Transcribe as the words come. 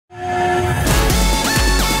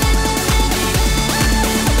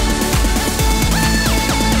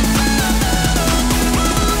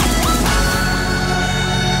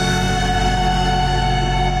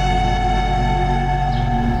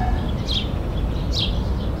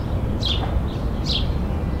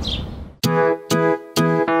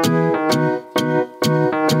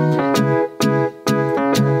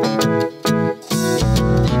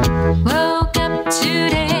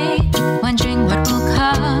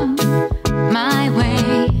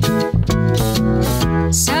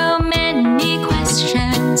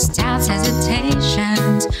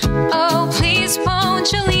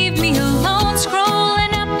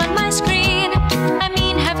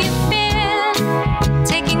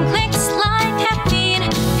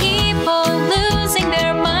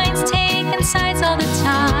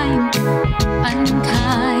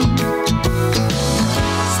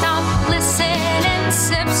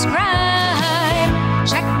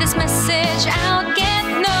reach out, get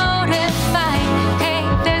notified. Hey,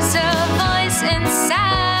 there's a voice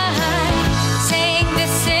inside saying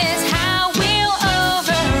this is how we'll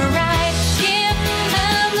override. Give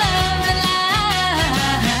love, love, and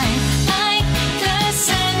light, like the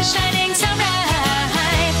sun shining so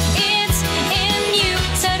bright. It's in you,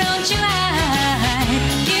 so don't you hide.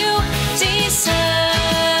 You decide.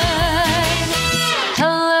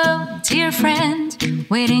 Hello, dear friend,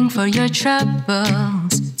 waiting for your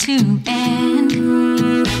troubles to end.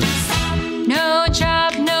 No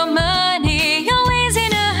job, no money, always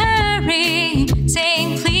in a hurry,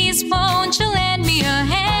 saying please won't you lend me a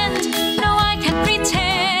hand. No, I can't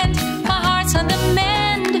pretend, my heart's on the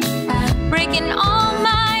mend, breaking all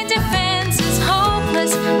my defenses,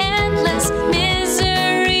 hopeless, endless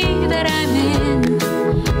misery that I'm in,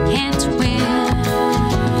 can't win.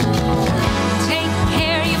 Take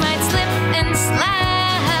care, you might slip and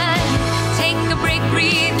slide. Take a break,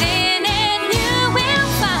 breathe in, and you will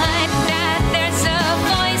find that there's a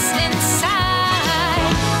voice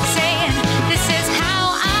inside saying, this is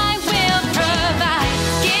how I will provide.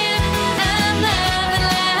 Give love, love, and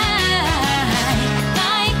light,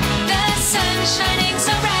 like the sun shining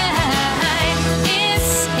so bright.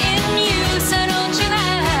 It's in you, so don't you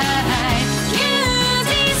hide. You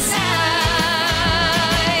decide.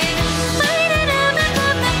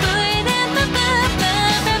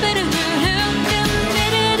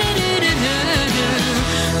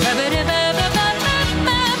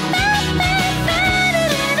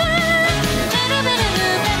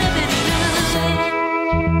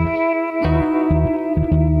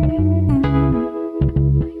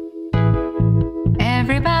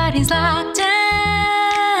 Everybody's locked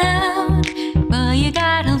down, well, you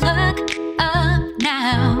gotta look up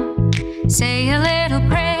now. Say a little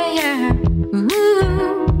prayer,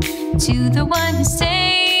 ooh, to the one who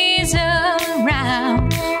stays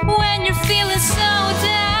around when you're feeling so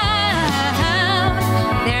down.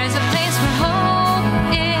 There's a place where hope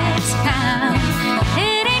is found.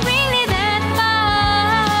 It ain't really that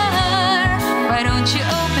far. Why don't you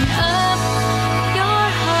open up your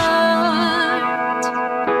heart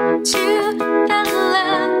to the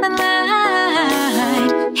love and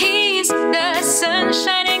light? He's the sun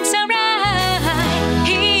shining so bright.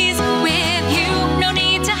 He's with you, no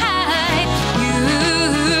need to hide. You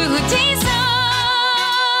decide.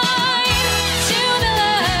 To the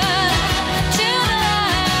love, to the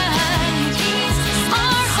light.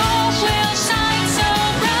 Our hope will shine so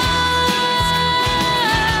bright.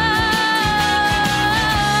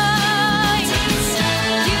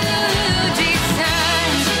 You decide.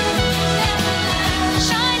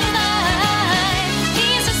 Shine a light.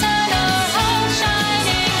 He's the sun, our hope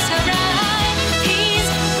shining so bright. He's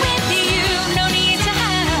with you, no need to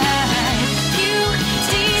hide. You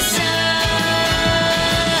decide.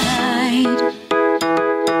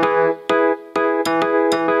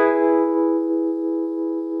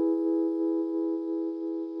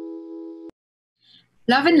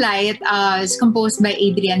 Love and Light is composed by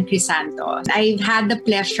Adrian Crisanto. I've had the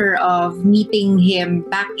pleasure of meeting him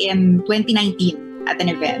back in 2019 at an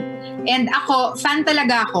event. And ako, fan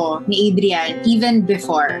talaga ako ni Adrian even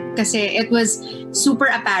before. Kasi it was super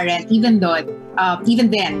apparent even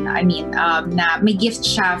then, na may gift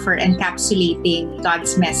siya for encapsulating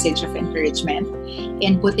God's message of encouragement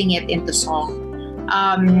and putting it into song.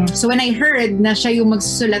 So when I heard na siya yung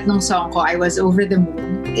magsusulat ng song ko, I was over the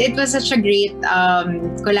moon. It was such a great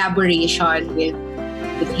collaboration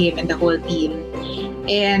with him and the whole team.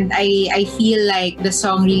 And I feel like the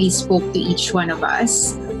song really spoke to each one of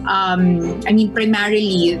us.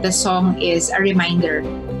 Primarily, the song is a reminder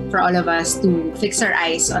for all of us to fix our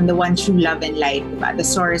eyes on the one true love and light, the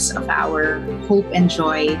source of our hope and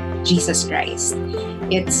joy, Jesus Christ.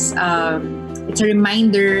 It's a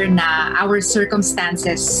reminder na our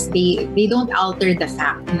circumstances, they don't alter the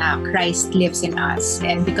fact na Christ lives in us.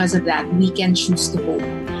 And because of that, we can choose to hope.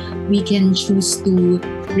 We can choose to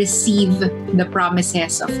receive the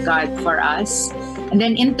promises of God for us. And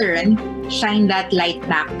then in turn, shine that light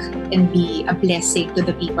back and be a blessing to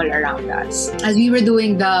the people around us. As we were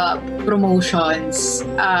doing the promotions,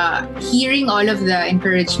 hearing all of the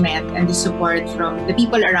encouragement and the support from the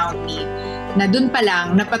people around me, na dun pa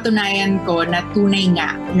lang napatunayan ko na tunay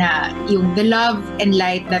nga na yung the love and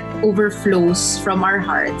light that overflows from our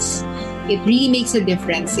hearts, it really makes a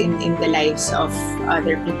difference in the lives of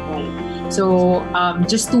other people. So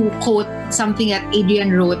just to quote something that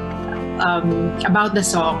Adrian wrote about the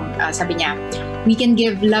song, sabi niya, we can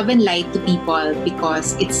give love and light to people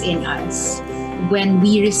because it's in us. when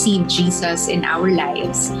we receive Jesus in our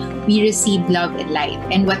lives, we receive love and light.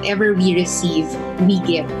 And whatever we receive, we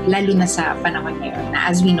give. Lalo na sa panahon ngayon na,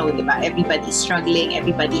 as we know, diba, everybody's struggling,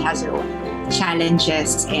 everybody has their own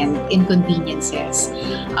challenges and inconveniences.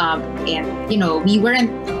 And, you know, we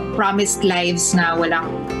weren't promised lives na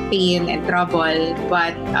walang pain and trouble,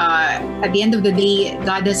 but at the end of the day,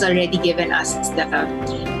 God has already given us the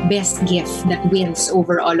best gift that wins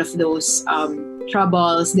over all of those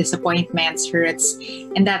troubles, disappointments, hurts,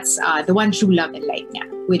 and that's the one true love and light niya,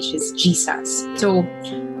 which is Jesus. So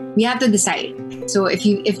we have to decide. So if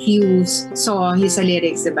you saw his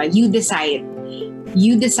lyrics, diba, you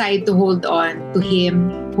decide to hold on to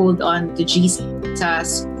him, hold on to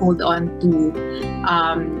Jesus, hold on to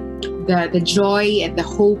the joy and the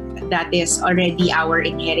hope that is already our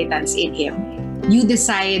inheritance in him. You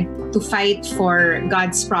decide to fight for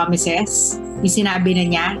God's promises. Yung sinabi na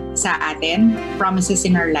niya sa atin, promises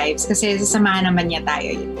in our lives. Kasi sasamahan naman niya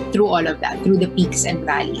tayo through all of that, through the peaks and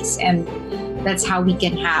valleys. And that's how we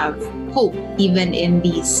can have hope even in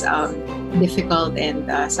these difficult and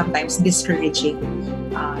sometimes discouraging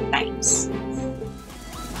times.